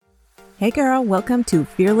Hey girl, welcome to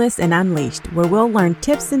Fearless and Unleashed, where we'll learn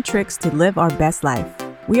tips and tricks to live our best life.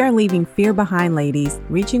 We are leaving fear behind, ladies,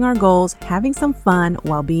 reaching our goals, having some fun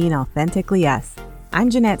while being authentically us.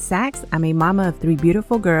 I'm Jeanette Sachs. I'm a mama of 3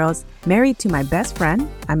 beautiful girls, married to my best friend.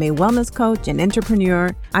 I'm a wellness coach and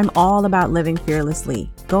entrepreneur. I'm all about living fearlessly,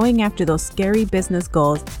 going after those scary business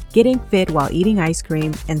goals, getting fit while eating ice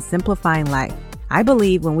cream, and simplifying life. I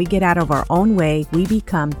believe when we get out of our own way, we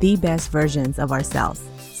become the best versions of ourselves.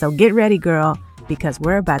 So get ready, girl, because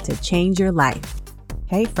we're about to change your life.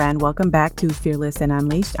 Hey friend, welcome back to Fearless and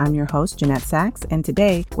Unleashed. I'm your host, Jeanette Sachs, and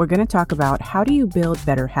today we're going to talk about how do you build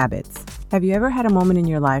better habits. Have you ever had a moment in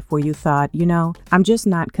your life where you thought, I'm just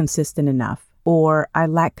not consistent enough, or I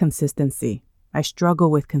lack consistency. I struggle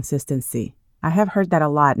with consistency. I have heard that a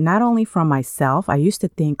lot, not only from myself. I used to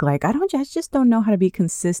think I just don't know how to be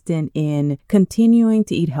consistent in continuing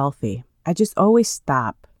to eat healthy. I just always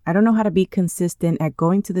stop. I don't know how to be consistent at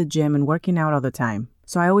going to the gym and working out all the time.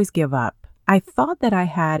 So I always give up. I thought that I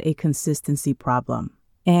had a consistency problem.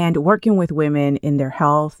 And working with women in their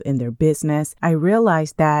health, in their business, I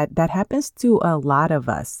realized that happens to a lot of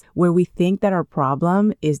us, where we think that our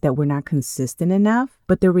problem is that we're not consistent enough.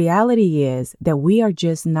 But the reality is that we are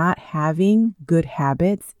just not having good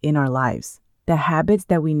habits in our lives, the habits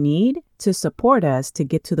that we need to support us to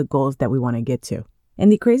get to the goals that we want to get to.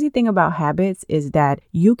 And the crazy thing about habits is that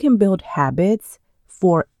you can build habits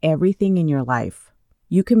for everything in your life.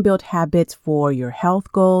 You can build habits for your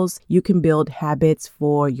health goals. You can build habits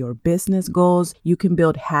for your business goals. You can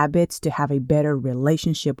build habits to have a better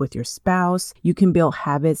relationship with your spouse. You can build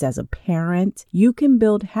habits as a parent. You can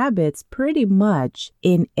build habits pretty much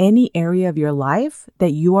in any area of your life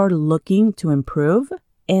that you are looking to improve.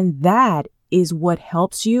 And that is what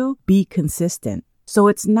helps you be consistent. So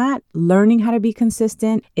it's not learning how to be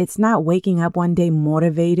consistent. It's not waking up one day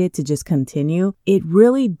motivated to just continue. It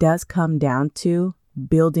really does come down to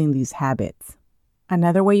building these habits.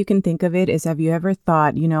 Another way you can think of it is, have you ever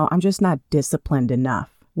thought, I'm just not disciplined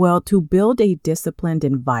enough? Well, to build a disciplined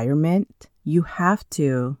environment, you have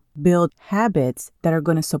to build habits that are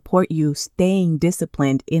going to support you staying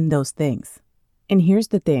disciplined in those things. And here's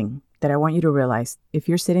the thing that I want you to realize. If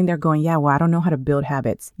you're sitting there going, I don't know how to build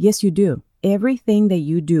habits. Yes, you do. Everything that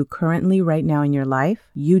you do currently right now in your life,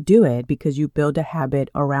 you do it because you build a habit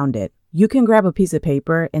around it. You can grab a piece of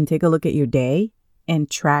paper and take a look at your day and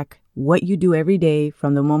track what you do every day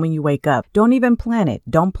from the moment you wake up. Don't even plan it.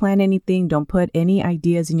 Don't plan anything. Don't put any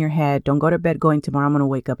ideas in your head. Don't go to bed going, tomorrow I'm going to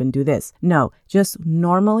wake up and do this. No, just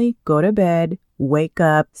normally go to bed, wake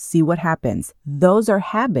up, see what happens. Those are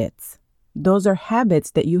habits. Those are habits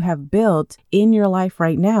that you have built in your life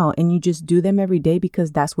right now, and you just do them every day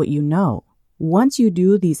because that's what you know. Once you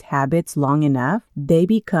do these habits long enough, they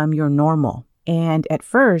become your normal. And at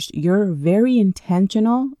first, you're very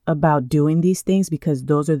intentional about doing these things because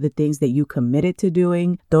those are the things that you committed to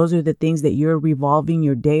doing. Those are the things that you're revolving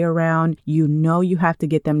your day around. You know you have to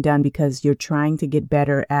get them done because you're trying to get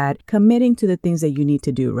better at committing to the things that you need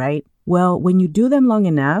to do, right? Well, when you do them long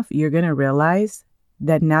enough, you're going to realize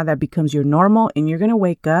that now that becomes your normal, and you're going to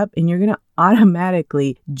wake up and you're going to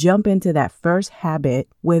automatically jump into that first habit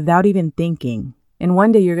without even thinking. And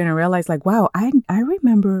one day you're going to realize wow, I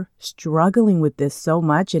remember struggling with this so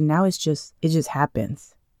much, and now it just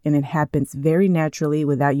happens. And it happens very naturally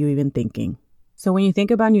without you even thinking. So when you think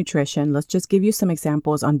about nutrition, let's just give you some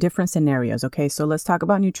examples on different scenarios. Okay, so let's talk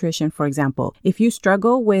about nutrition. For example, if you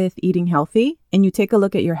struggle with eating healthy and you take a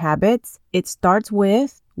look at your habits, it starts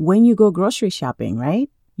with when you go grocery shopping, right?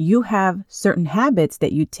 You have certain habits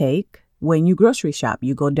that you take when you grocery shop.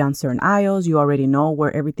 You go down certain aisles. You already know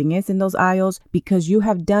where everything is in those aisles because you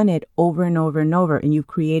have done it over and over and over, and you've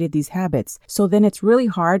created these habits. So then it's really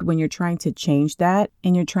hard when you're trying to change that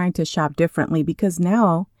and you're trying to shop differently because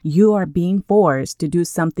now you are being forced to do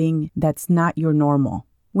something that's not your normal.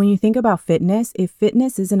 When you think about fitness, if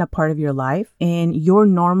fitness isn't a part of your life and your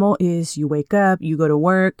normal is you wake up, you go to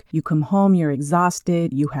work, you come home, you're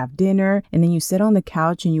exhausted, you have dinner, and then you sit on the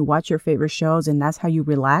couch and you watch your favorite shows and that's how you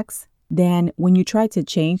relax, then when you try to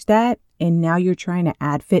change that and now you're trying to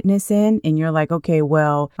add fitness in and you're like, okay,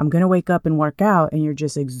 well, I'm going to wake up and work out, and you're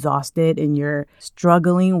just exhausted and you're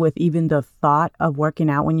struggling with even the thought of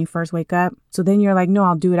working out when you first wake up. So then you're like, no,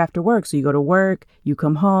 I'll do it after work. So you go to work, you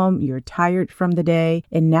come home, you're tired from the day,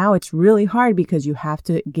 and now it's really hard because you have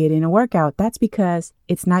to get in a workout. That's because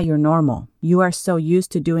it's not your normal. You are so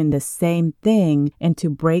used to doing the same thing, and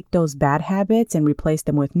to break those bad habits and replace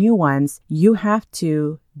them with new ones, you have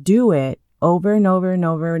to do it over and over and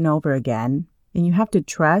over and over again. And you have to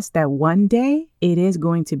trust that one day it is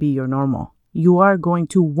going to be your normal. You are going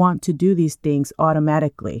to want to do these things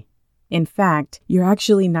automatically. In fact, you're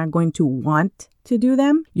actually not going to want to do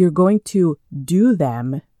them. You're going to do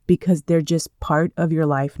them because they're just part of your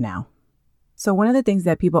life now. So one of the things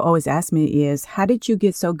that people always ask me is, how did you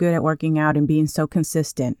get so good at working out and being so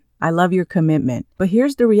consistent? I love your commitment. But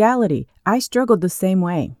here's the reality. I struggled the same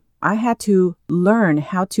way. I had to learn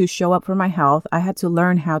how to show up for my health. I had to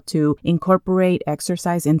learn how to incorporate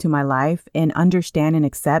exercise into my life and understand and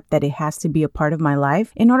accept that it has to be a part of my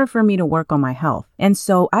life in order for me to work on my health. And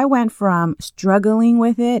so I went from struggling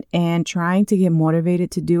with it and trying to get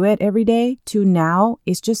motivated to do it every day to now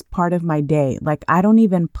it's just part of my day. Like I don't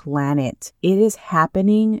even plan it. It is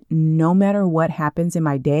happening no matter what happens in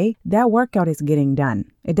my day. That workout is getting done.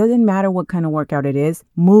 It doesn't matter what kind of workout it is.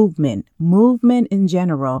 Movement in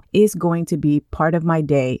general is going to be part of my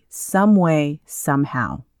day some way,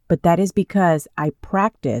 somehow. But that is because I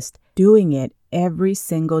practiced doing it every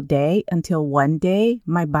single day until one day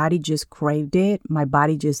my body just craved it. My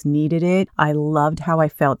body just needed it. I loved how I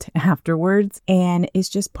felt afterwards. And it's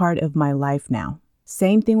just part of my life now.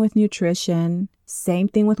 Same thing with nutrition. Same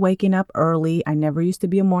thing with waking up early. I never used to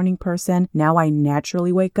be a morning person. Now I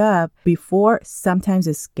naturally wake up before. Sometimes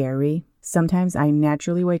it's scary. Sometimes I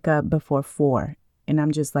naturally wake up before 4. And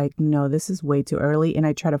I'm just like, no, this is way too early. And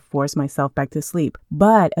I try to force myself back to sleep.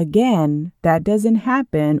 But again, that doesn't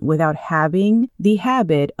happen without having the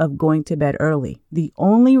habit of going to bed early. The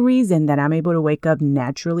only reason that I'm able to wake up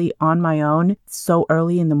naturally on my own so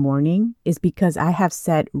early in the morning is because I have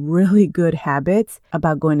set really good habits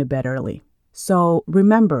about going to bed early. So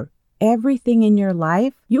remember, everything in your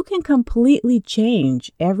life, you can completely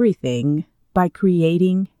change everything by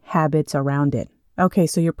creating habits around it. Okay,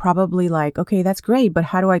 so you're probably like, okay, that's great, but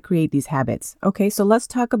how do I create these habits? Okay, so let's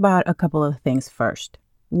talk about a couple of things first.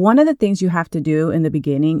 One of the things you have to do in the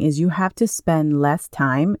beginning is you have to spend less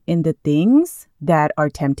time in the things that are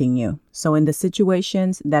tempting you. So in the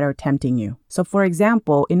situations that are tempting you. So for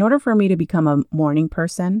example, in order for me to become a morning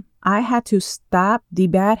person, I had to stop the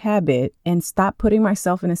bad habit and stop putting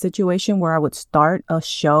myself in a situation where I would start a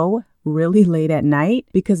show really late at night,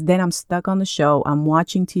 because then I'm stuck on the show. I'm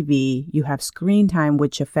watching TV. You have screen time,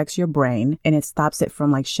 which affects your brain and it stops it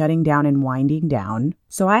from like shutting down and winding down.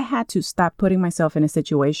 So I had to stop putting myself in a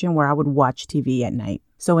situation where I would watch TV at night.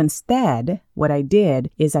 So instead, what I did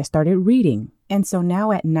is I started reading. And so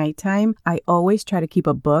now at nighttime, I always try to keep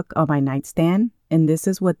a book on my nightstand. And this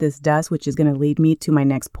is what this does, which is going to lead me to my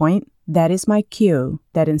next point. That is my cue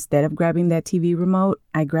that instead of grabbing that TV remote,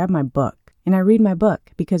 I grab my book. And I read my book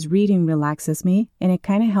because reading relaxes me and it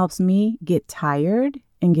kind of helps me get tired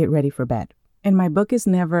and get ready for bed. And my book is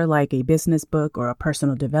never like a business book or a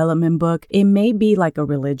personal development book. It may be like a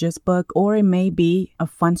religious book or it may be a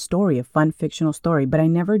fun story, a fun fictional story, but I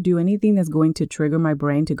never do anything that's going to trigger my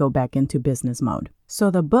brain to go back into business mode. So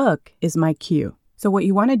the book is my cue. So what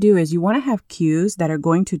you want to do is you want to have cues that are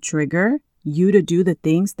going to trigger you to do the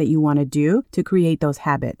things that you want to do to create those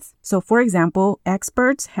habits. So for example,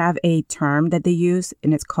 experts have a term that they use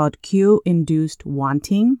and it's called cue-induced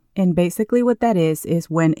wanting. And basically what that is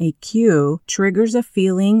when a cue triggers a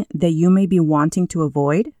feeling that you may be wanting to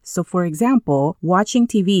avoid. So for example, watching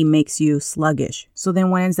TV makes you sluggish. So then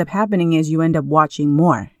what ends up happening is you end up watching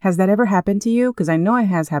more. Has that ever happened to you? Because I know it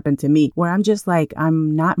has happened to me, where I'm just like,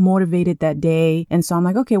 I'm not motivated that day. And so I'm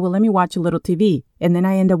like, okay, well, let me watch a little TV. And then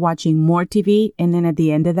I end up watching more TV. And then at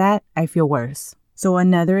the end of that, I feel worse. So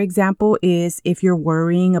another example is if you're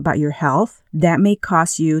worrying about your health, that may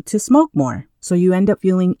cause you to smoke more. So you end up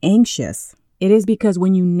feeling anxious. It is because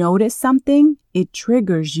when you notice something, it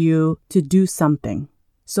triggers you to do something.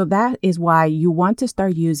 So that is why you want to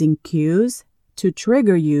start using cues to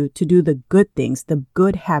trigger you to do the good things, the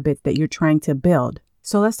good habits that you're trying to build.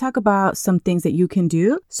 So let's talk about some things that you can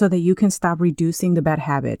do so that you can stop reducing the bad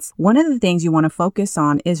habits. One of the things you want to focus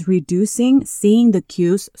on is reducing seeing the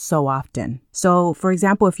cues so often. So for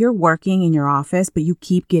example, if you're working in your office, but you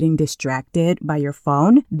keep getting distracted by your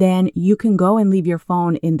phone, then you can go and leave your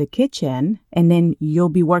phone in the kitchen and then you'll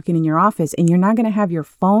be working in your office and you're not going to have your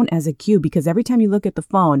phone as a cue, because every time you look at the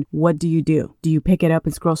phone, what do? Do you pick it up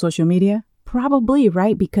and scroll social media? Probably,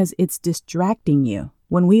 right? Because it's distracting you.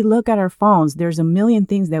 When we look at our phones, there's a million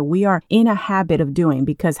things that we are in a habit of doing,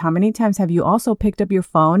 because how many times have you also picked up your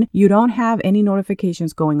phone? You don't have any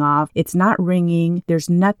notifications going off. It's not ringing. There's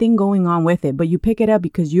nothing going on with it, but you pick it up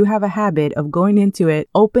because you have a habit of going into it,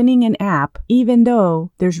 opening an app, even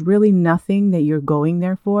though there's really nothing that you're going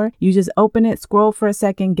there for. You just open it, scroll for a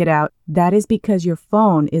second, get out. That is because your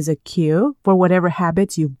phone is a cue for whatever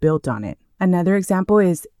habits you've built on it. Another example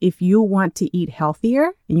is if you want to eat healthier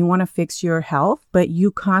and you want to fix your health, but you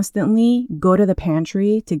constantly go to the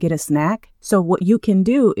pantry to get a snack, So what you can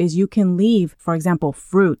do is you can leave, for example,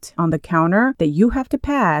 fruit on the counter that you have to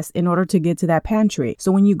pass in order to get to that pantry.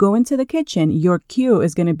 So when you go into the kitchen, your cue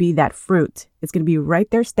is going to be that fruit. It's going to be right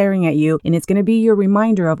there staring at you, and it's going to be your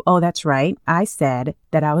reminder of, oh, that's right, I said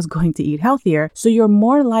that I was going to eat healthier. So you're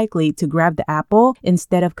more likely to grab the apple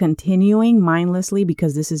instead of continuing mindlessly,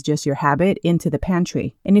 because this is just your habit, into the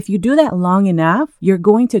pantry. And if you do that long enough, you're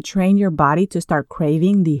going to train your body to start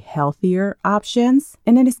craving the healthier options,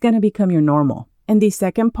 and then it's going to become your normal. And the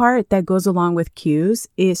second part that goes along with cues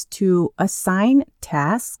is to assign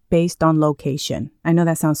tasks based on location. I know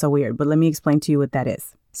that sounds so weird, but let me explain to you what that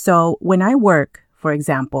is. So when I work, for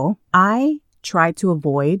example, I try to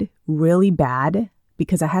avoid really bad,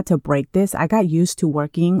 because I had to break this. I got used to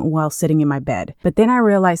working while sitting in my bed. But then I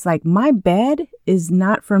realized, like, my bed is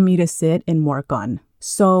not for me to sit and work on.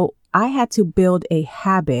 So I had to build a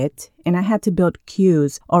habit, and I had to build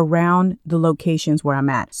cues around the locations where I'm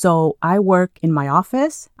at. So I work in my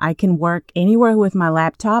office. I can work anywhere with my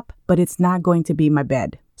laptop, but it's not going to be my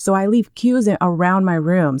bed. So I leave cues around my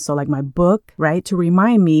room. So like my book, right? To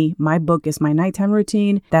remind me, my book is my nighttime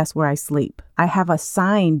routine. That's where I sleep. I have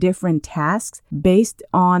assigned different tasks based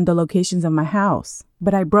on the locations of my house.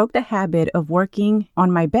 But I broke the habit of working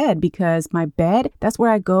on my bed, because my bed, that's where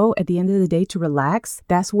I go at the end of the day to relax.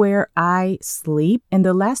 That's where I sleep. And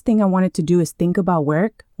the last thing I wanted to do is think about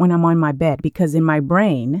work when I'm on my bed, because in my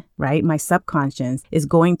brain, right, my subconscious is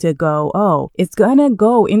going to go, oh, it's going to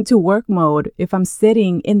go into work mode if I'm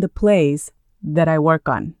sitting in the place that I work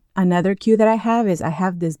on. Another cue that I have is I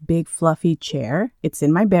have this big fluffy chair. It's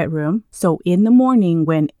in my bedroom. So in the morning,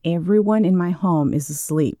 when everyone in my home is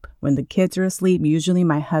asleep, when the kids are asleep, usually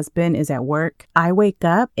my husband is at work, I wake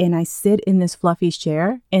up and I sit in this fluffy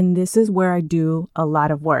chair. And this is where I do a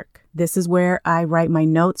lot of work. This is where I write my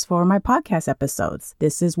notes for my podcast episodes.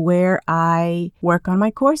 This is where I work on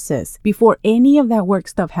my courses. Before any of that work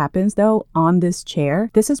stuff happens, though, on this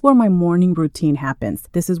chair, this is where my morning routine happens.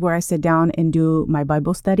 This is where I sit down and do my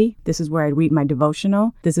Bible study. This is where I read my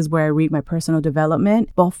devotional. This is where I read my personal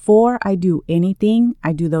development. Before I do anything,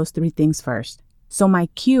 I do those 3 things first. So my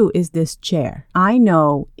cue is this chair. I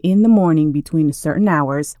know in the morning between certain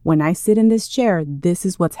hours, when I sit in this chair, this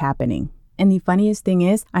is what's happening. And the funniest thing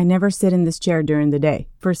is, I never sit in this chair during the day.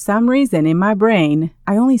 For some reason in my brain,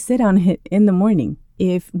 I only sit on it in the morning.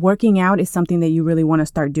 If working out is something that you really want to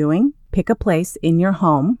start doing, pick a place in your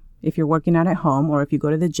home. If you're working out at home, or if you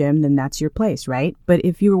go to the gym, then that's your place, right? But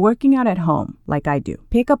if you're working out at home, like I do,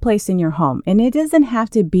 pick a place in your home. And it doesn't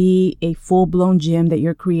have to be a full-blown gym that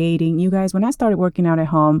you're creating. You guys, when I started working out at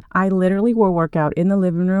home, I literally would work out in the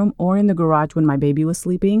living room or in the garage when my baby was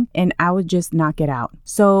sleeping, and I would just knock it out.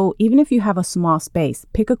 So even if you have a small space,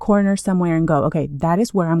 pick a corner somewhere and go, okay, that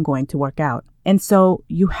is where I'm going to work out. And so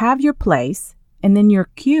you have your place. And then your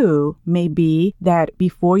cue may be that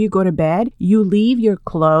before you go to bed, you leave your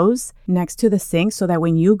clothes next to the sink so that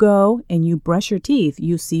when you go and you brush your teeth,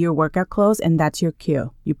 you see your workout clothes, and that's your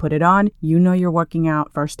cue. You put it on, you know you're working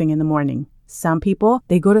out first thing in the morning. Some people,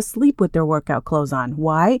 they go to sleep with their workout clothes on.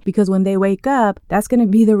 Why? Because when they wake up, that's going to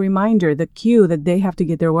be the reminder, the cue that they have to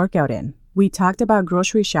get their workout in. We talked about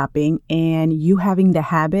grocery shopping and you having the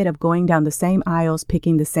habit of going down the same aisles,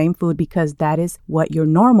 picking the same food because that is what your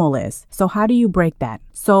normal is. So how do you break that?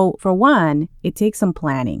 So for one, it takes some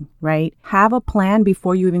planning, right? Have a plan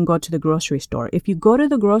before you even go to the grocery store. If you go to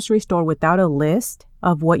the grocery store without a list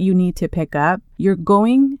of what you need to pick up, you're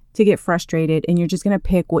going to get frustrated and you're just going to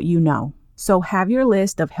pick what you know. So have your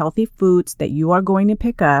list of healthy foods that you are going to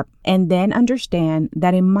pick up, and then understand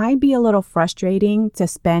that it might be a little frustrating to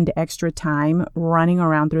spend extra time running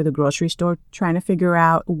around through the grocery store trying to figure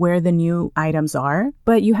out where the new items are.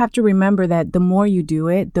 But you have to remember that the more you do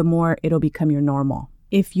it, the more it'll become your normal.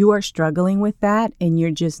 If you are struggling with that and you're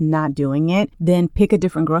just not doing it, then pick a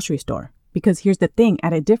different grocery store. Because here's the thing,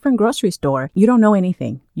 at a different grocery store, you don't know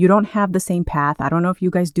anything. You don't have the same path. I don't know if you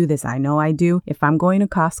guys do this. I know I do. If I'm going to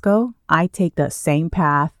Costco, I take the same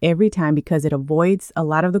path every time because it avoids a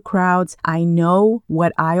lot of the crowds. I know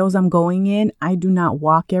what aisles I'm going in. I do not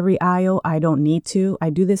walk every aisle. I don't need to. I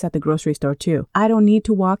do this at the grocery store too. I don't need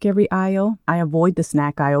to walk every aisle. I avoid the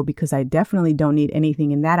snack aisle because I definitely don't need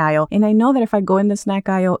anything in that aisle. And I know that if I go in the snack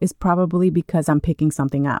aisle, it's probably because I'm picking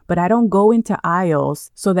something up. But I don't go into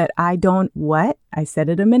aisles so that I don't, I said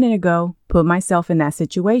it a minute ago, put myself in that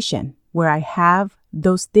situation where I have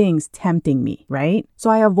those things tempting me, right? So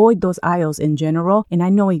I avoid those aisles in general, and I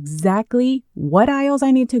know exactly what aisles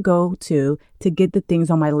I need to go to get the things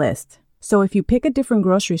on my list. So if you pick a different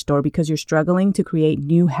grocery store because you're struggling to create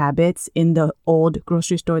new habits in the old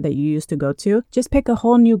grocery store that you used to go to, just pick a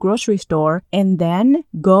whole new grocery store and then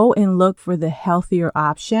go and look for the healthier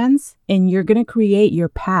options and you're going to create your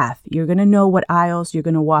path. You're going to know what aisles you're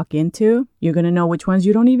going to walk into. You're going to know which ones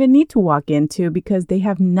you don't even need to walk into because they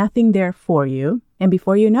have nothing there for you. And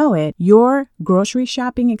before you know it, your grocery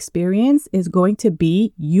shopping experience is going to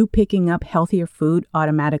be you picking up healthier food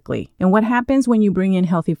automatically. And what happens when you bring in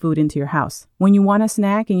healthy food into your house? When you want a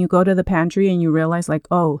snack and you go to the pantry and you realize like,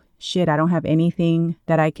 oh, shit, I don't have anything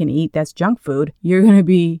that I can eat that's junk food, you're going to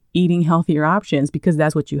be eating healthier options because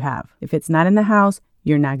that's what you have. If it's not in the house,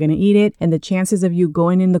 you're not going to eat it. And the chances of you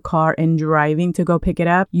going in the car and driving to go pick it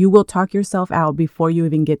up, you will talk yourself out before you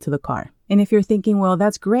even get to the car. And if you're thinking, well,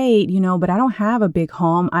 that's great, but I don't have a big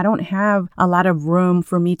home. I don't have a lot of room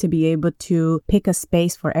for me to be able to pick a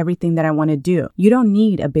space for everything that I want to do. You don't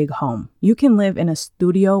need a big home. You can live in a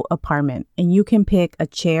studio apartment and you can pick a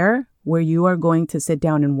chair where you are going to sit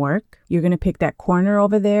down and work. You're going to pick that corner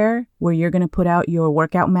over there where you're going to put out your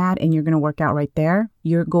workout mat and you're going to work out right there.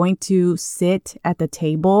 You're going to sit at the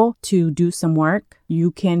table to do some work. You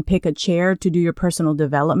can pick a chair to do your personal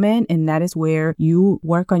development, and that is where you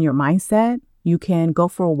work on your mindset. You can go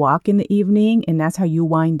for a walk in the evening, and that's how you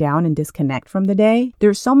wind down and disconnect from the day.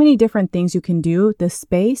 There's so many different things you can do. The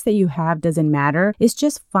space that you have doesn't matter. It's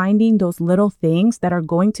just finding those little things that are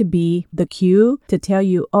going to be the cue to tell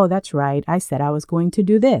you, oh, that's right, I said I was going to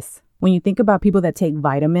do this. When you think about people that take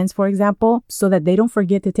vitamins, for example, so that they don't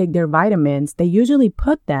forget to take their vitamins, they usually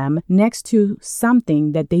put them next to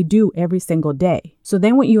something that they do every single day. So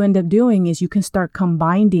then what you end up doing is you can start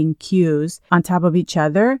combining cues on top of each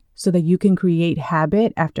other so that you can create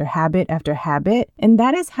habit after habit after habit. And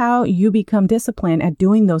that is how you become disciplined at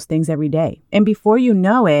doing those things every day. And before you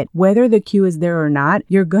know it, whether the cue is there or not,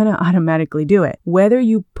 you're going to automatically do it. Whether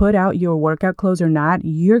you put out your workout clothes or not,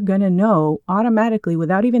 you're going to know automatically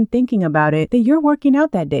without even thinking about it that you're working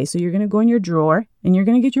out that day. So you're going to go in your drawer and you're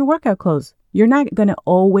going to get your workout clothes. You're not going to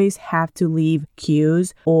always have to leave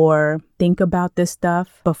cues or think about this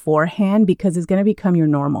stuff beforehand because it's going to become your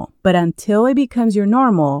normal. But until it becomes your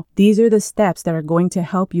normal, these are the steps that are going to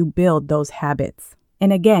help you build those habits.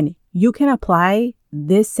 And again, you can apply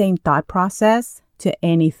this same thought process to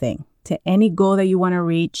anything, to any goal that you want to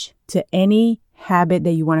reach, to any habit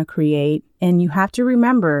that you want to create. And you have to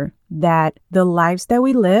remember that the lives that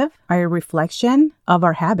we live are a reflection of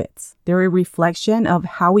our habits. They're a reflection of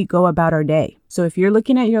how we go about our day. So if you're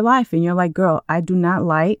looking at your life and you're like, girl, I do not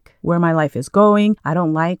like where my life is going. I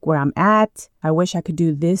don't like where I'm at. I wish I could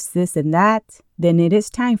do this, this, and that. Then it is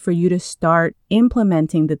time for you to start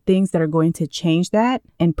implementing the things that are going to change that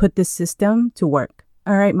and put the system to work.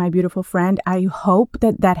 All right, my beautiful friend, I hope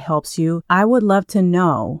that helps you. I would love to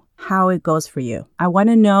know how it goes for you. I want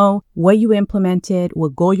to know what you implemented,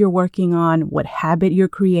 what goal you're working on, what habit you're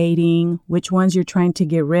creating, which ones you're trying to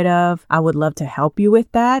get rid of. I would love to help you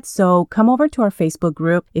with that. So come over to our Facebook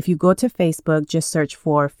group. If you go to Facebook, just search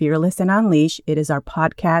for Fearless and Unleashed. It is our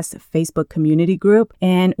podcast Facebook community group,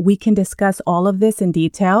 and we can discuss all of this in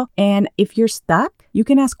detail. And if you're stuck, you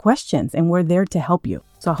can ask questions and we're there to help you.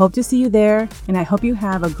 So I hope to see you there, and I hope you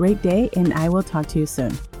have a great day, and I will talk to you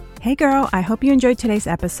soon. Hey girl, I hope you enjoyed today's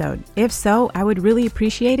episode. If so, I would really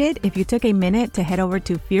appreciate it if you took a minute to head over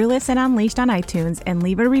to Fearless and Unleashed on iTunes and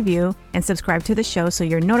leave a review and subscribe to the show so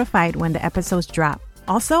you're notified when the episodes drop.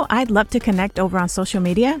 Also, I'd love to connect over on social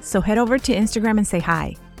media, so head over to Instagram and say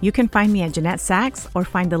hi. You can find me at Jeanette Sachs or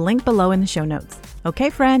find the link below in the show notes.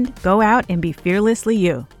 Okay, friend, go out and be fearlessly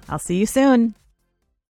you. I'll see you soon.